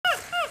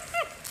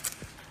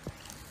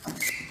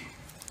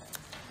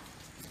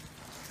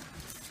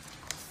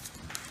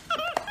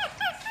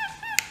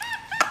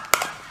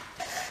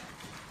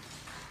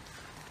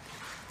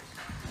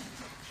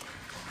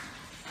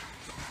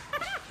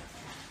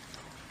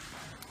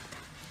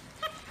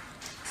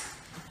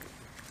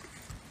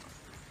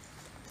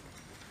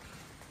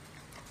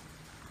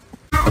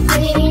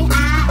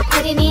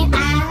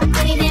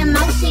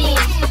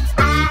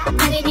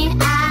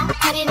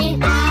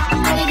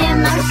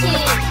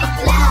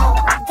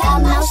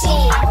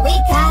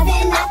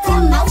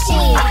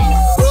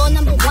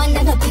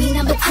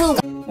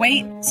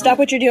Wait, stop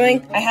what you're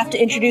doing. I have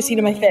to introduce you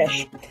to my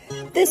fish.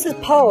 This is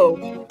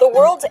Poe, the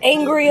world's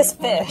angriest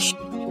fish.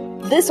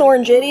 This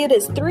orange idiot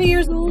is 3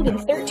 years old and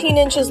 13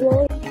 inches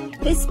long.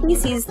 His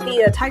species,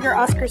 the tiger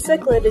Oscar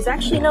cichlid, is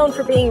actually known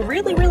for being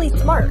really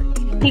smart.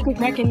 He can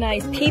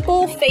recognize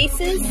people,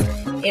 faces,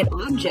 and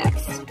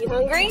objects. You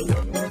hungry?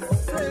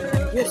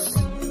 Yes.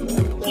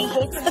 He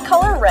hates the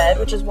color red,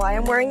 which is why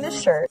I'm wearing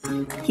this shirt.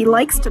 He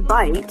likes to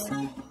bite.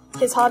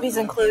 His hobbies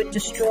include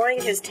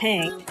destroying his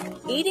tank,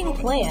 eating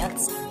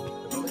plants,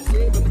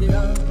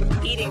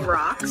 eating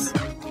rocks,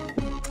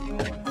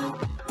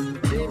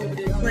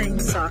 playing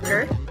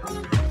soccer,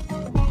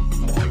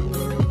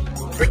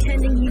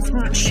 pretending he's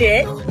hot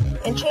shit,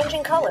 and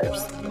changing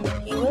colors.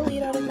 He will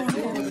eat out of my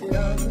hand.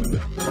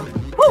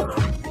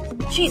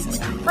 Woo! Jesus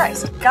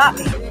Christ, got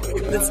me.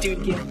 Let's do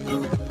it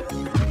again.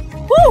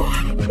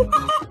 Woo!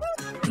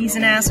 He's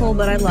an asshole,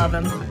 but I love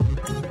him.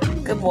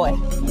 Good boy.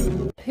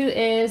 Who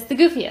is the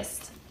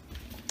goofiest?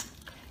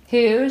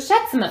 Who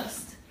sheds the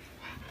most?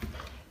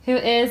 Who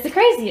is the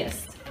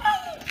craziest?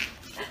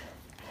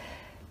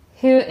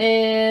 Who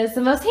is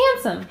the most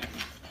handsome?